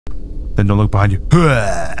Then don't look behind you.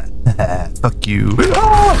 Fuck you.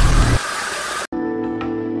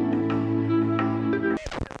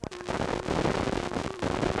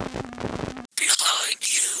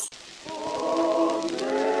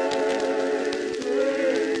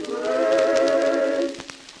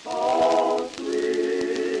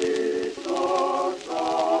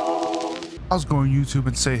 I was going YouTube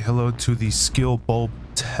and say hello to the skill bulb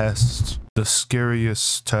test. The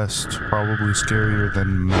scariest test, probably scarier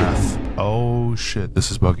than math. Oh shit, this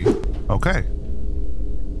is buggy. Okay.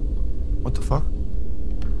 What the fuck?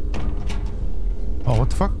 Oh, what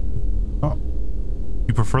the fuck? Oh.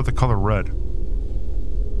 You prefer the color red.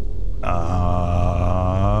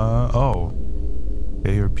 Oh.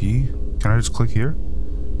 A or B? Can I just click here?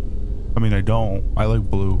 I mean, I don't. I like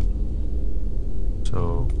blue.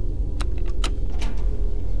 So...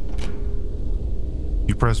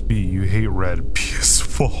 You press B, you hate red. B is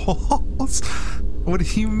false. What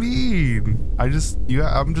do you mean? I'm just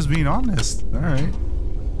being honest. Alright.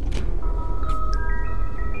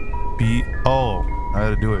 B, oh, I had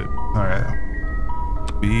to do it. Alright.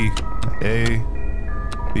 B, A,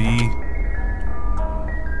 B.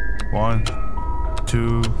 1,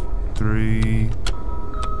 2, 3,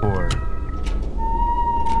 4.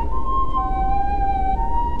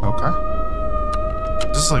 Okay.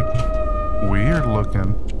 This is like weird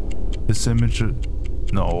looking. This image,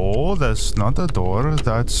 no, that's not the door.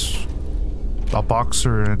 That's a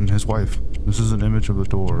boxer and his wife. This is an image of a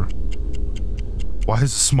door. Why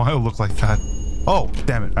does the smile look like that? Oh,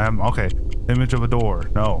 damn it. I'm okay. Image of a door.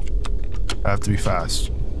 No, I have to be fast.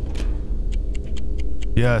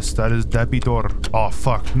 Yes, that be door. Oh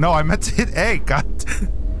fuck. No, I meant to hit A. God.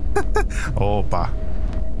 Opa.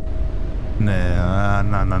 Nah.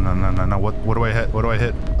 What do I hit? What do I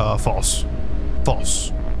hit? False.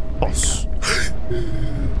 False. False.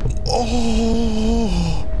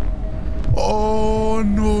 Oh. Oh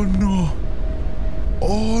no.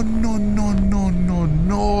 Oh no.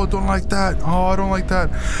 Don't like that. Oh, I don't like that.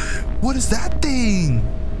 What is that thing?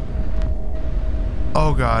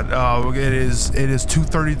 Oh god. Oh, it is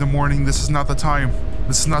 2:30 in the morning. This is not the time.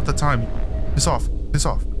 This is not the time. Piss off. Piss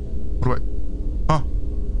off. What do I? Huh?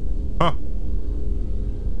 Huh?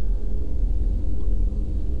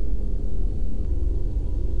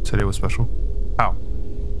 Today was special. How?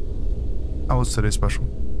 How was today special?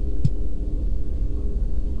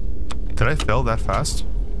 Did I fail that fast?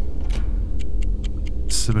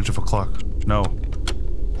 This is image of a clock. No.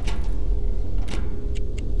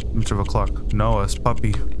 Image of a clock. No, it's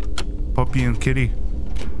puppy. Puppy and kitty.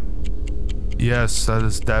 Yes,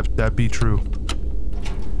 that be true.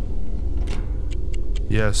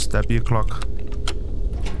 Yes, that be a clock.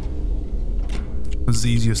 This is the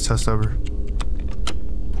easiest test ever.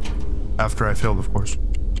 After I failed, of course.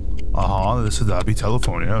 That'd be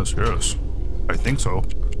telephone. Yes. I think so.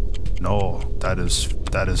 No, that is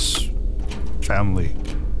family.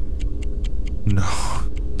 No.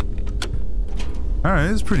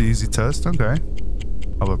 Alright, it's a pretty easy test. Okay.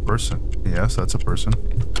 Of a person. Yes, that's a person.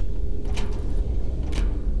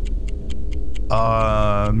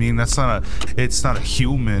 I mean, it's not a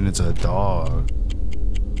human, it's a dog.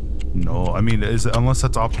 No, I mean, unless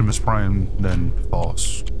that's Optimus Prime, then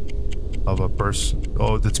false. Of a person.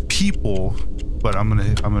 Oh, that's people, but I'm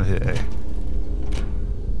gonna hit A.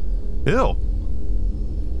 Ew.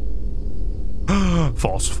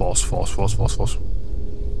 False.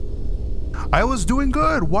 I was doing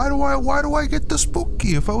good. Why do I get the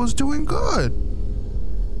spooky if I was doing good?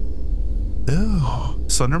 Ew.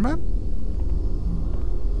 Slenderman?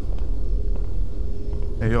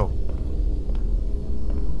 Hey yo.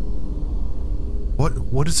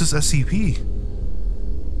 What is this SCP?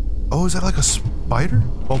 Oh, is that like a spider?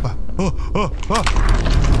 Oh,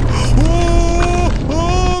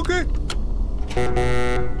 okay.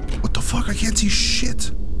 What the fuck? I can't see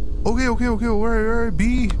shit. Okay. Alright,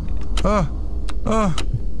 B. Oh,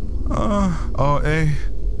 A.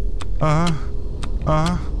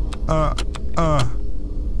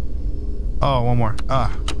 Oh, one more.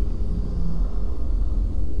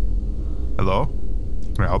 Hello?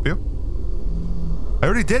 Can I help you? I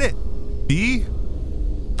already did it. B.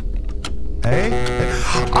 Hey,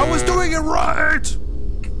 I was doing it right.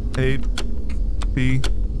 A, B,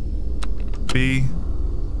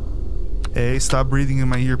 A. Stop breathing in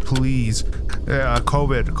my ear, please.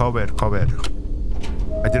 COVID.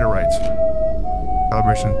 I did it right.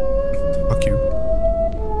 Calibration. Fuck you.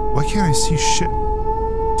 Why can't I see shit?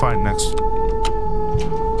 Fine, next.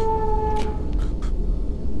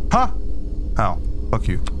 Huh? How? Fuck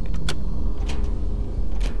you.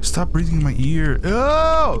 Stop breathing in my ear.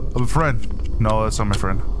 Oh! I'm a friend. No, that's not my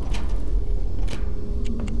friend.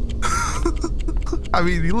 I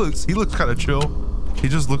mean, he looks kind of chill. He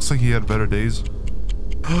just looks like he had better days.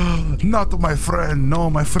 Not my friend. No,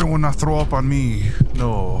 my friend will not throw up on me.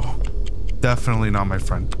 No, definitely not my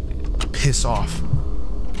friend. Piss off.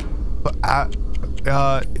 But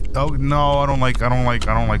oh no, I don't like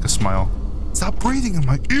a smile. Stop breathing in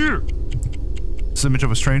my ear. This image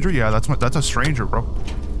of a stranger? Yeah, that's a stranger, bro.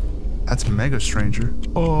 That's mega stranger.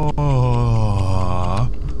 Oh,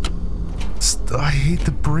 I hate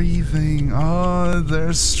the breathing. Oh,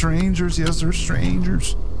 they're strangers. Yes, they're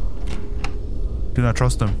strangers. Do not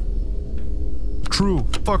trust them. True.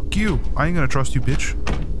 Fuck you. I ain't gonna trust you, bitch.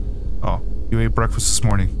 Oh, you ate breakfast this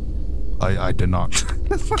morning. I did not.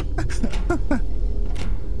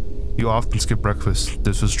 You often skip breakfast.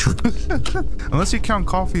 This is true. Unless you count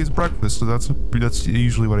coffee as breakfast, so that's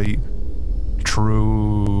usually what I eat.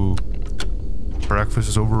 True. Breakfast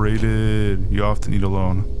is overrated. You often eat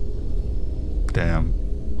alone. Damn.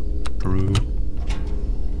 True.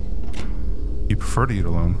 You prefer to eat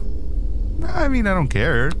alone? I mean, I don't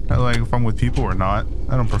care. Like if I'm with people or not.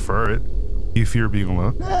 I don't prefer it. You fear being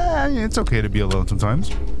alone? It's okay to be alone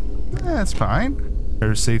sometimes. It's fine.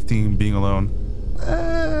 There's safety in being alone.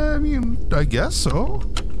 I mean, I guess so.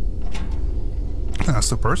 That's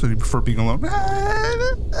the person. You prefer being alone?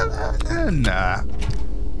 Nah.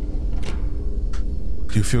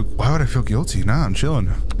 You feel? Why would I feel guilty? Nah, I'm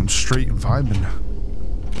chilling. I'm straight vibing.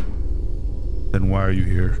 Then why are you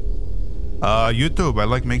here? YouTube. I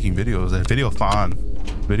like making videos. Video fun.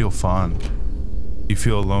 Video fun. You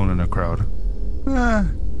feel alone in a crowd? Nah.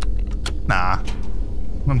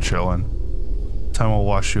 I'm chilling. Time will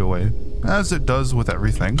wash you away. As it does with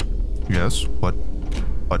everything. Yes, but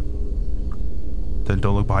then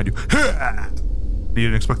don't look behind you. You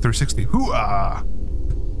didn't expect 360. Hoo-ah!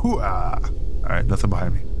 Hoo-ah! Alright, nothing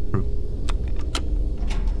behind me. True.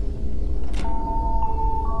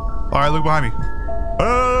 Alright, look behind me.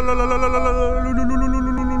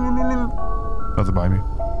 Nothing behind me.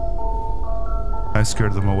 I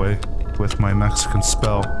scared them away with my Mexican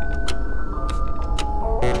spell.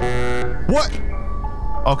 What?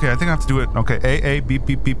 Okay, I think I have to do it. Okay, A, B,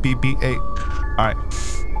 B, B, B, B, A. Alright.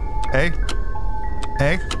 A.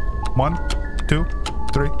 1, 2,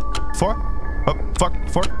 3, 4. Oh, fuck,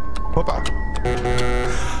 4. Whoop-ah.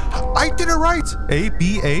 I did it right! A,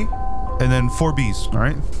 B, A, and then 4 B's,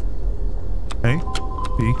 alright? A,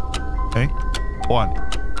 B, A. 1,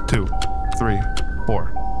 2, 3,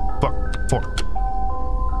 4. Fuck, 4.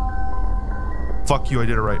 Fuck you, I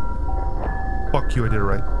did it right. Fuck you, I did it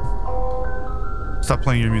right. Stop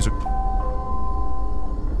playing your music.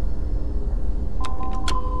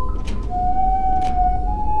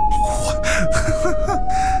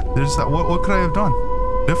 There's that. What could I have done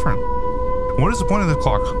different? What is the point of the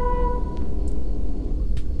clock?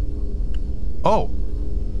 Oh.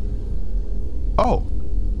 Oh.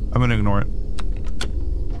 I'm gonna ignore it.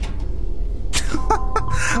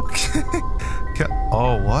 Okay.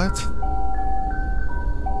 Oh, what?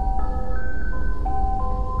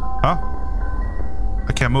 Huh?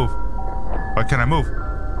 I can't move. Why can't I move?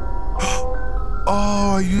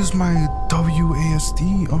 Oh, I used my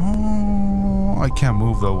WASD. Oh, I can't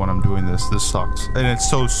move though when I'm doing this. This sucks. And it's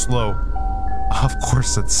so slow. Of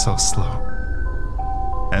course it's so slow.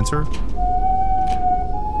 Enter.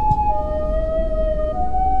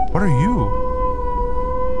 What are you?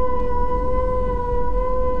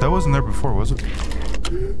 That wasn't there before, was it?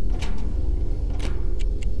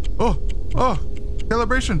 Oh, oh,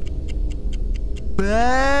 calibration.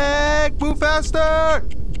 Back, move faster.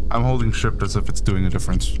 I'm holding shift as if it's doing a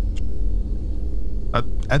difference.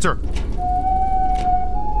 Enter.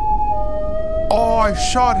 Oh, I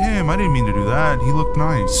shot him. I didn't mean to do that. He looked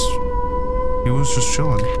nice. He was just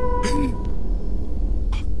chilling.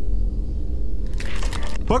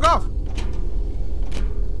 Fuck off.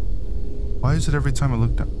 Why is it every time I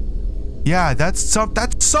look down? Yeah, that's something.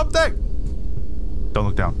 Don't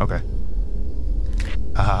look down. Okay.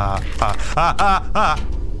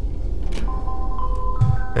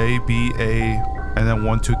 A, B, A, and then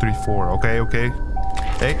 1, 2, 3, 4. Okay, okay.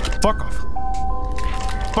 Hey, fuck off.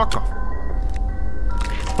 Fuck off.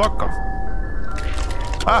 Fuck off.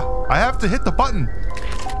 Ah, I have to hit the button.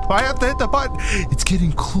 I have to hit the button. It's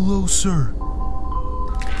getting closer.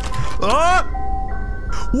 Ah!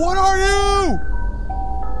 What are you?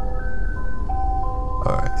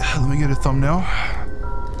 Alright, let me get a thumbnail.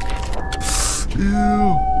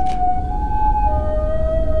 Ew.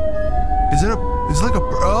 Is it like a...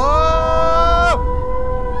 Oh!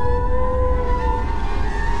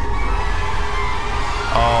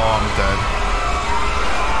 Oh, I'm dead.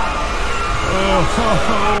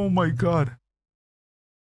 Oh my god.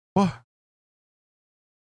 What?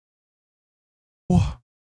 Whoa.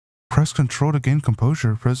 Press control to gain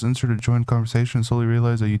composure. Press enter to join conversation. Slowly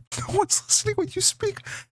realize that no one's listening when you speak.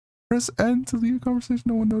 Press N to leave a conversation.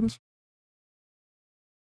 No one noticed.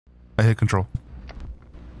 I hit control.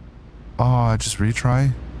 Oh, I just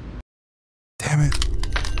retry. Damn it.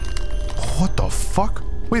 What the fuck?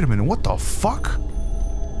 Wait a minute. What the fuck?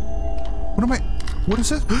 What am I? What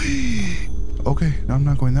is it? Okay, I'm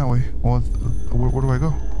not going that way. Well, where do I go?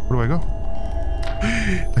 Where do I go?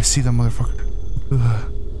 I see that motherfucker.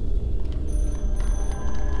 Ugh.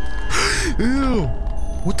 Ew!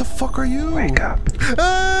 What the fuck are you? Wake up.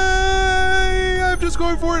 Hey, I'm just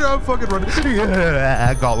going for it. I'm fucking running.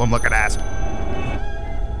 Yeah, Gollum looking ass.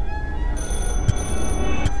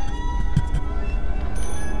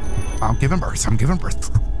 I'm giving birth. I'm giving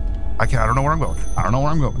birth. I don't know where I'm going. I don't know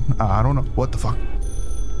where I'm going. I don't know. What the fuck?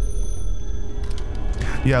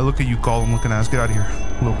 Yeah, look at you, Gollum looking ass. Get out of here,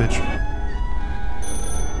 little bitch.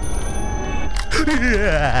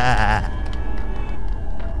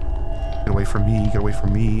 Get away from me. Get away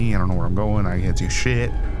from me. I don't know where I'm going. I can't do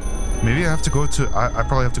shit. Maybe I have to go to... I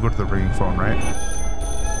probably have to go to the ringing phone, right?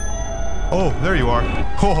 Oh, there you are.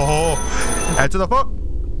 Oh, add to the phone.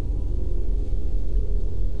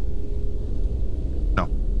 No.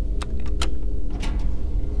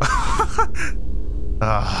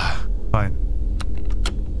 Fine.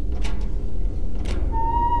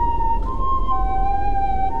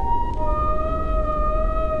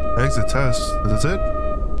 Exit test. Is that it?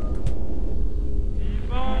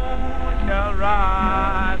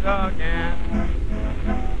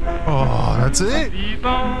 Oh, that's it?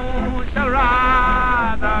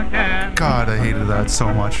 God, I hated that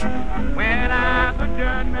so much.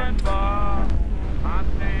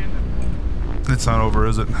 It's not over,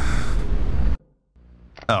 is it?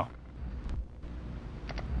 Oh.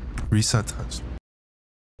 Reset test.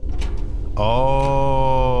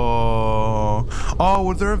 Oh. Oh,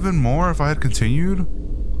 would there have been more if I had continued?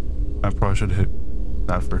 I probably should hit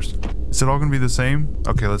that first. Is it all gonna be the same?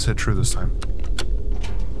 Okay, let's hit true this time.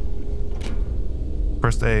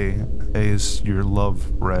 Press A. A is your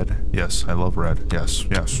love red. Yes, I love red. Yes,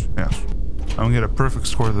 yes, yes. I'm gonna get a perfect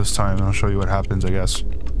score this time and I'll show you what happens, I guess.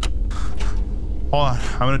 Hold on,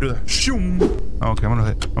 I'm gonna do the shoom. Okay, I'm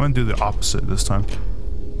gonna do the opposite this time.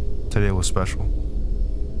 Today was special.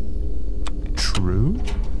 True?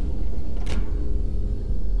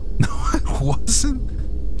 No, it wasn't.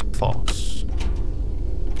 False.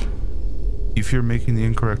 You fear making the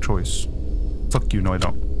incorrect choice. Fuck you, no I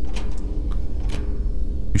don't.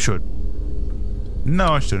 You should.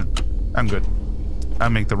 No, I shouldn't. I'm good. I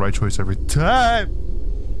make the right choice every time.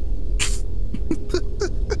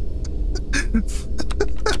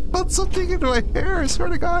 Put something in my hair, I swear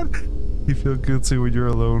to God. You feel guilty when you're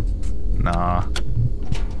alone. Nah.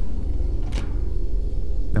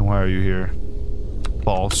 Then why are you here?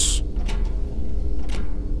 False.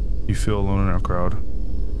 You feel alone in a crowd.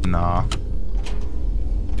 Nah.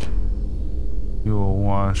 You will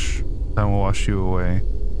wash. Time will wash you away.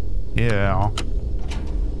 Yeah.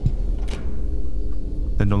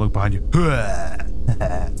 Then don't look behind you.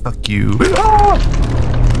 Fuck you.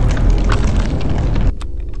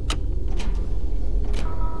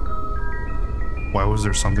 Why was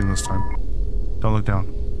there something this time? Don't look down.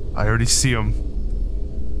 I already see him.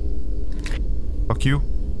 Fuck you.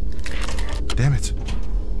 Damn it.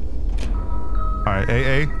 Alright,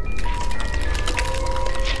 A.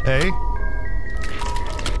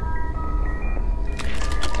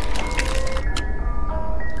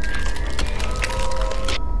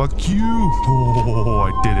 Fuck you. Oh,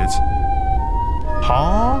 I did it.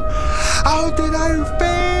 Huh? How did I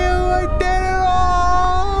fail? I did it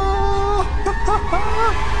all.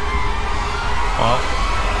 Well,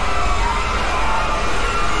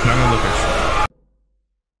 not gonna look at you.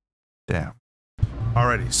 Damn.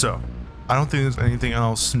 Alrighty, so I don't think there's anything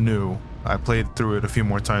else new. I played through it a few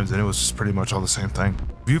more times and it was just pretty much all the same thing.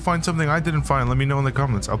 If you find something I didn't find, let me know in the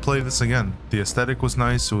comments. I'll play this again. The aesthetic was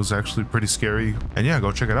nice. It was actually pretty scary. And yeah,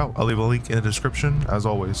 go check it out. I'll leave a link in the description as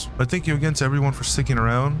always. But thank you again to everyone for sticking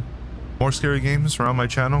around. More scary games around my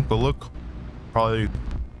channel. Go look. Probably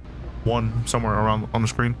one somewhere around on the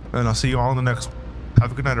screen. And I'll see you all in the next one.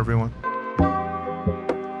 Have a good night, everyone.